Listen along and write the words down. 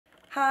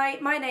Hi,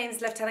 my name's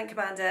Lieutenant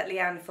Commander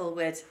Leanne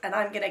Fullwood and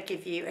I'm going to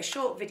give you a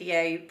short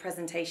video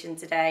presentation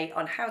today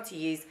on how to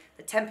use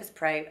the Tempus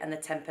Pro and the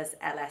Tempus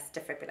LS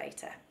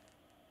defibrillator.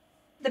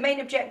 The main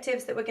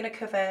objectives that we're going to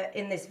cover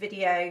in this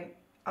video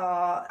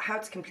are how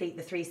to complete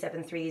the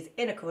 373s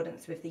in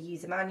accordance with the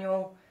user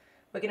manual.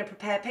 We're going to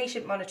prepare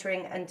patient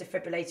monitoring and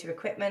defibrillator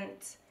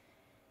equipment,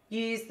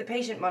 use the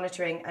patient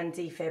monitoring and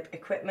defib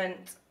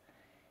equipment,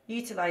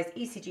 utilise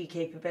ECG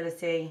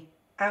capability,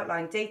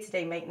 outline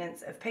day-to-day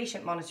maintenance of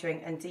patient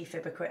monitoring and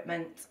defib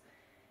equipment,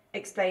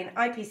 explain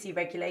IPC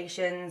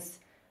regulations,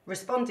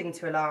 responding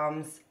to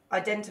alarms,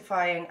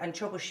 identifying and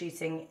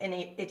troubleshooting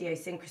any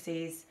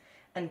idiosyncrasies,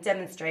 and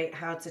demonstrate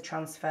how to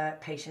transfer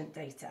patient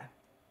data.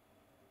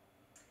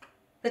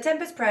 The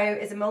Tempus Pro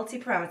is a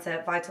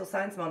multi-parameter vital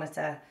signs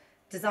monitor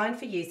designed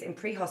for use in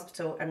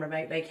pre-hospital and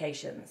remote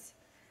locations.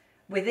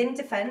 Within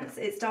defence,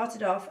 it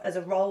started off as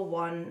a Role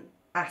 1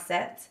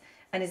 asset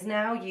and is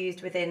now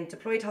used within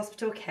deployed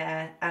hospital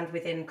care and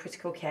within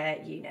critical care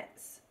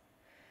units.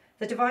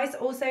 The device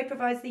also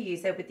provides the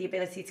user with the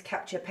ability to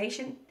capture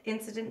patient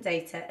incident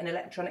data in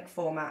electronic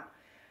format,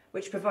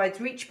 which provides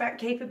reachback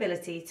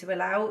capability to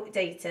allow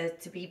data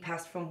to be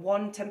passed from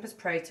one Tempus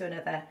Pro to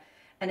another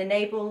and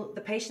enable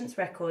the patient's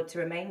record to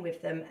remain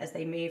with them as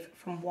they move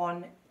from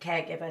one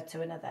caregiver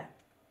to another.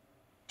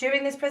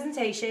 During this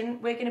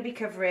presentation, we're going to be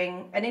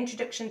covering an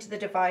introduction to the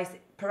device,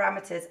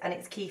 parameters and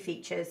its key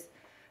features.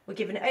 We'll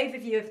give an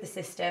overview of the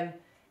system,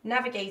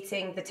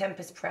 navigating the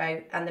Tempus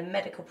Pro and the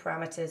medical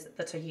parameters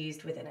that are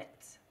used within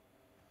it.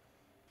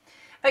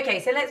 Okay,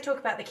 so let's talk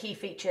about the key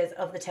features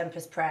of the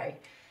Tempus Pro.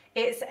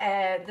 It's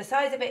the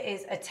size of it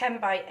is a 10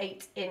 by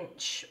 8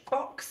 inch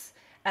box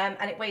and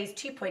it weighs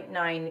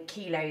 2.9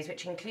 kilos,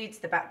 which includes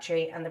the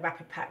battery and the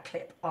rapid pack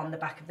clip on the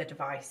back of the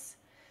device.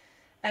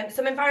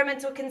 Some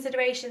environmental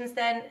considerations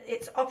then,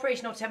 its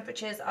operational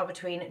temperatures are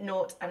between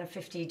 0 and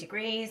 50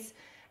 degrees.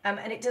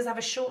 And it does have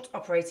a short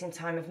operating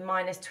time of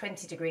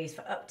 -20 degrees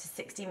for up to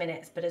 60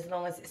 minutes, but as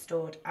long as it's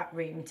stored at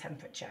room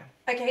temperature.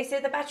 Okay, so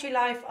the battery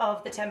life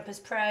of the Tempus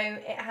Pro,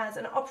 it has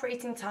an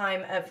operating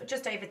time of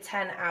just over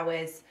 10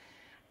 hours,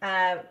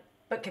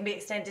 but can be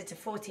extended to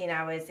 14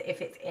 hours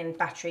if it's in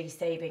battery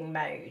saving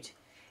mode.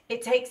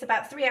 It takes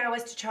about 3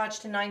 hours to charge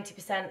to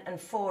 90%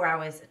 and 4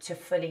 hours to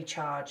fully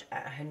charge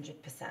at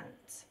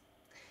 100%.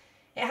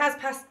 It has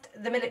passed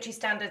the military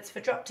standards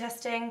for drop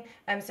testing,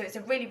 so it's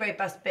a really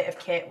robust bit of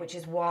kit, which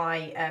is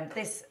why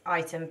this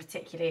item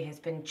particularly has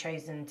been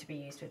chosen to be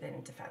used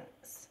within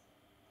defence.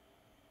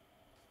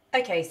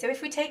 Okay, so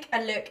if we take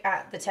a look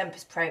at the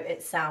Tempus Pro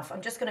itself,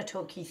 I'm just going to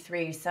talk you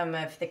through some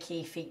of the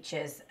key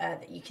features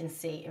that you can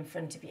see in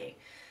front of you.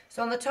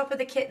 So on the top of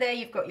the kit there,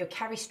 you've got your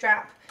carry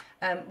strap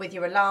with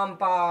your alarm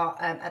bar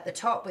at the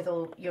top with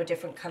all your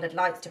different coloured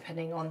lights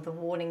depending on the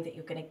warning that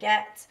you're going to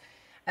get.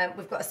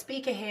 We've got a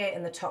speaker here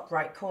in the top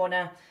right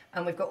corner,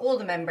 and we've got all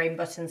the membrane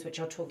buttons, which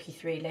I'll talk you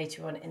through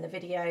later on in the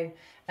video.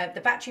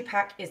 The battery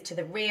pack is to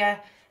the rear,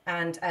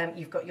 and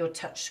you've got your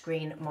touch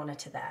screen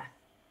monitor there.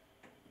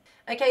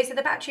 Okay, so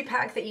the battery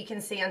pack that you can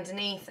see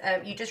underneath,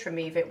 you just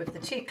remove it with the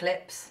 2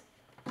 clips,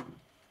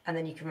 and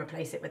then you can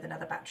replace it with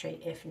another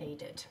battery if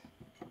needed.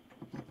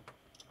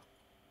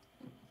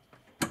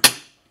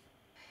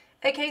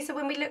 Okay, so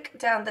when we look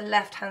down the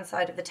left-hand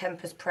side of the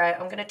Tempus Pro,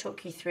 I'm going to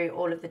talk you through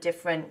all of the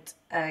different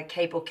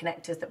cable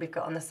connectors that we've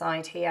got on the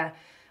side here.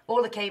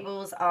 All the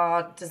cables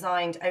are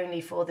designed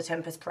only for the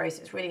Tempus Pro,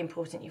 so it's really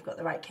important you've got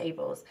the right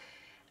cables.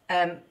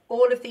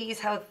 All of these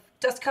have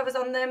dust covers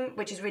on them,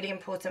 which is really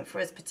important for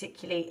us,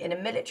 particularly in a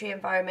military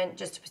environment,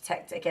 just to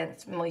protect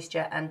against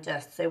moisture and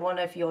dust. So one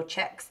of your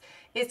checks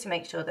is to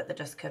make sure that the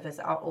dust covers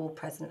are all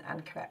present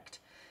and correct.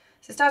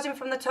 So starting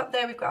from the top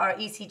there, we've got our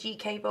ECG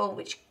cable,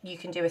 which you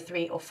can do a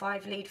 3 or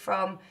 5 lead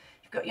from.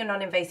 You've got your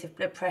non-invasive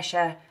blood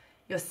pressure,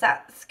 your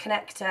SATS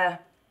connector,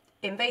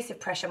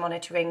 invasive pressure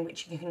monitoring,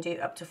 which you can do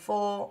up to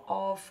 4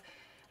 of,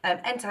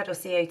 end-tidal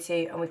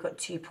CO2, and we've got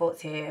 2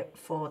 ports here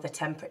for the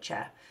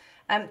temperature.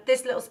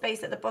 This little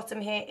space at the bottom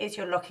here is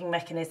your locking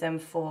mechanism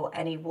for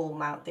any wall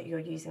mount that you're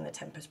using the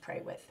Tempus Pro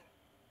with.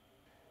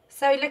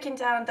 So looking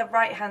down the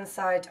right hand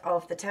side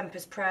of the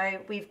Tempus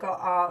Pro, we've got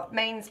our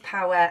mains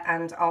power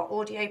and our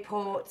audio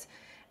port.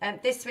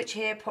 This switch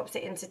here pops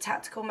it into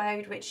tactical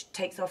mode, which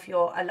takes off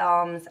your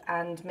alarms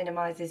and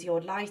minimises your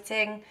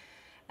lighting.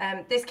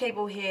 This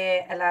cable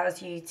here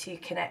allows you to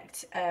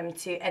connect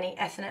to any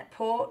Ethernet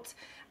port,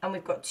 and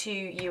we've got 2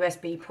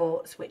 USB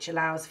ports, which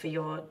allows for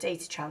your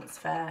data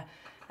transfer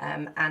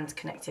and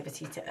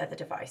connectivity to other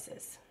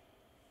devices.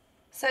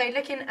 So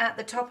looking at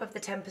the top of the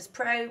Tempus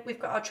Pro, we've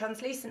got our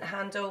translucent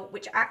handle,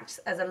 which acts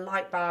as a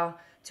light bar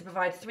to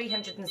provide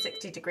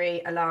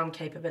 360-degree alarm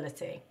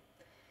capability.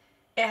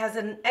 It has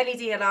an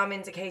LED alarm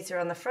indicator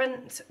on the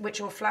front,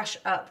 which will flash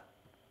up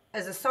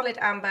as a solid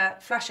amber,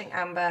 flashing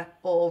amber,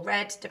 or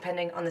red,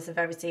 depending on the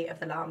severity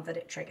of the alarm that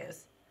it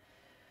triggers.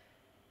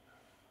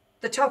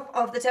 The top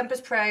of the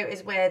Tempus Pro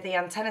is where the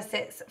antenna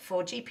sits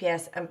for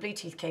GPS and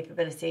Bluetooth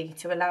capability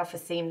to allow for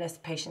seamless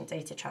patient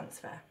data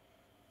transfer.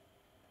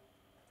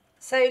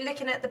 So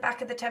looking at the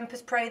back of the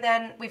Tempus Pro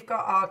then, we've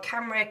got our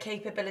camera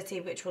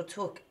capability, which we'll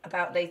talk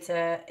about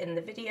later in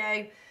the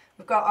video.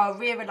 We've got our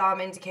rear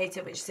alarm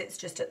indicator, which sits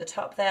just at the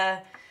top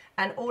there.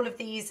 And all of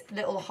these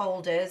little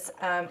holders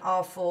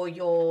are for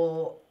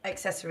your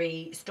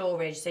accessory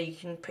storage. So you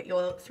can put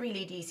your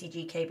 3-lead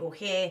ECG cable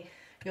here,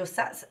 your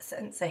SATS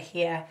sensor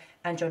here,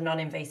 and your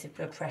non-invasive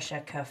blood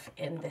pressure cuff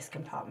in this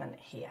compartment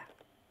here.